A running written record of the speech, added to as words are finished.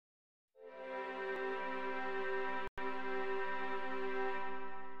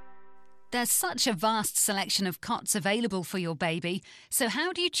There's such a vast selection of cots available for your baby, so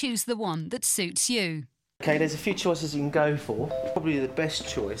how do you choose the one that suits you? Okay, there's a few choices you can go for. Probably the best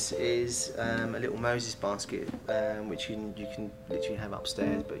choice is a little Moses basket, which you can literally have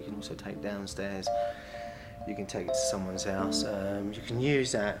upstairs, but you can also take downstairs. You can take it to someone's house. You can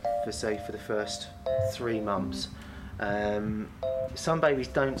use that for the first 3 months. Some babies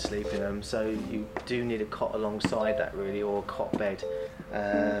don't sleep in them, so you do need a cot alongside that really, or a cot bed.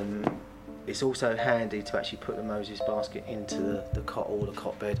 It's also handy to actually put the Moses basket into the cot or the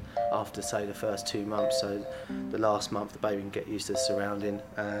cot bed after, say, the first 2 months, so the last month the baby can get used to the surrounding.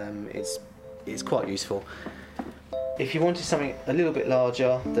 It's quite useful. If you wanted something a little bit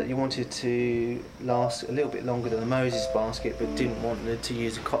larger, that you wanted to last a little bit longer than the Moses basket but didn't want to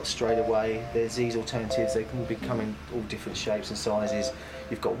use a cot straight away, there's these alternatives. They can come in all different shapes and sizes.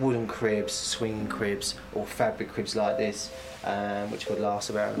 You've got wooden cribs, swinging cribs, or fabric cribs like this, which would last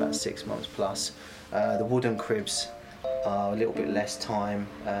around about 6 months plus. The wooden cribs are a little bit less time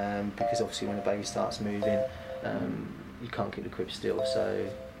because obviously when the baby starts moving, you can't keep the crib still. So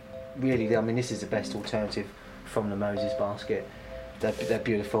really, I mean, this is the best alternative from the Moses basket. They're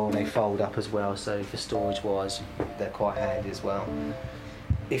beautiful and they fold up as well, so for storage wise they're quite handy as well.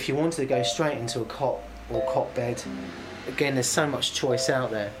 If you wanted to go straight into a cot or cot bed, again, there's so much choice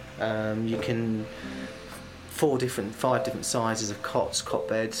out there. You can 5 different sizes of cots, cot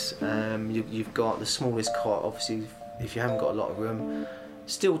beds. You've got the smallest cot, obviously if you haven't got a lot of room.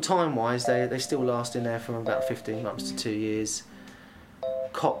 Still, time wise they still last in there from about 15 months to 2 years.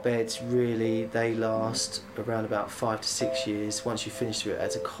 Cot beds, really, they last around about 5 to 6 years. Once you finish it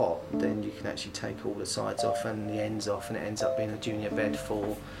as a cot, then you can actually take all the sides off and the ends off, and it ends up being a junior bed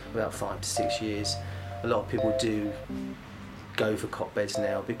for about 5 to 6 years. A lot of people do go for cot beds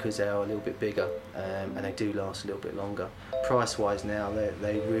now because they are a little bit bigger and they do last a little bit longer. Price wise now,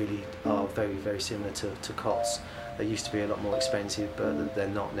 they really are very, very similar to cots. They used to be a lot more expensive, but they're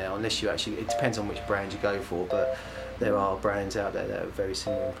not now, unless you actually, it depends on which brand you go for, but there are brands out there that are very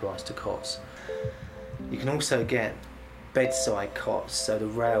similar in price to cots. You can also get bedside cots, so the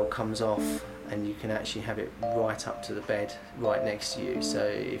rail comes off and you can actually have it right up to the bed, right next to you. So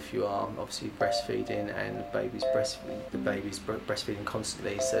if you are obviously breastfeeding and the baby's breastfeeding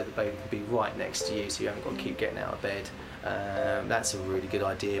constantly, so the baby can be right next to you, so you haven't got to keep getting out of bed. That's a really good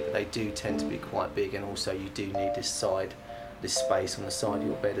idea, but they do tend to be quite big, and also you do need this space on the side of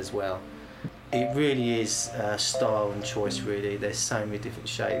your bed as well. It really is style and choice, really. There's so many different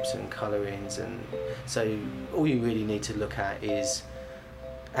shapes and colourings, and so all you really need to look at is,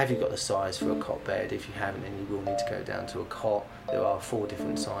 have you got the size for a cot bed? If you haven't, then you will need to go down to a cot. There are 4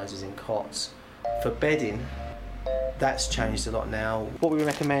 different sizes in cots. For bedding, that's changed a lot now. What we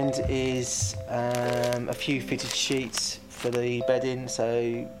recommend is a few fitted sheets for the bedding,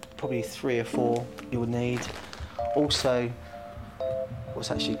 so probably 3 or 4 you would need. Also, what's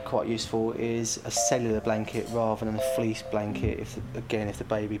actually quite useful is a cellular blanket rather than a fleece blanket. If the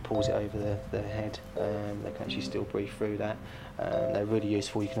baby pulls it over their head, they can actually still breathe through that. They're really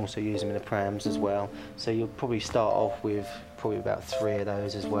useful. You can also use them in the prams as well. So you'll probably start off with probably about 3 of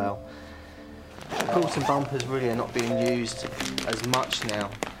those as well. Quilts and bumpers really are not being used as much now.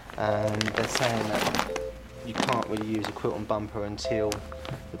 They're saying that you can't really use a quilt and bumper until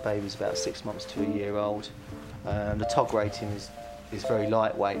the baby's about 6 months to a year old. The TOG rating is very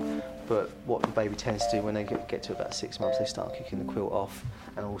lightweight, but what the baby tends to do when they get to about 6 months, they start kicking the quilt off,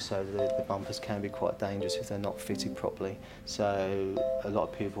 and also the bumpers can be quite dangerous if they're not fitted properly. So a lot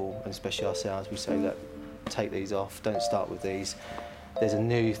of people, and especially ourselves, we say, look, take these off, don't start with these. There's a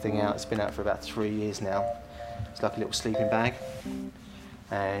new thing out, it's been out for about 3 years now. It's like a little sleeping bag,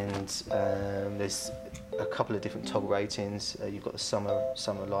 and there's a couple of different TOG ratings. You've got the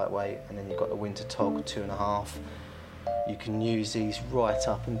summer lightweight, and then you've got the winter TOG 2.5. You can use these right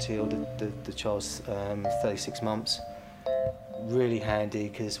up until the child's 36 months. Really handy,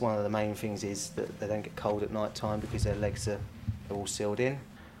 because one of the main things is that they don't get cold at night time because their legs are all sealed in.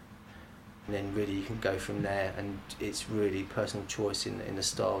 And then really you can go from there, and it's really personal choice in the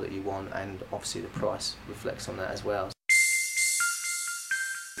style that you want, and obviously the price reflects on that as well.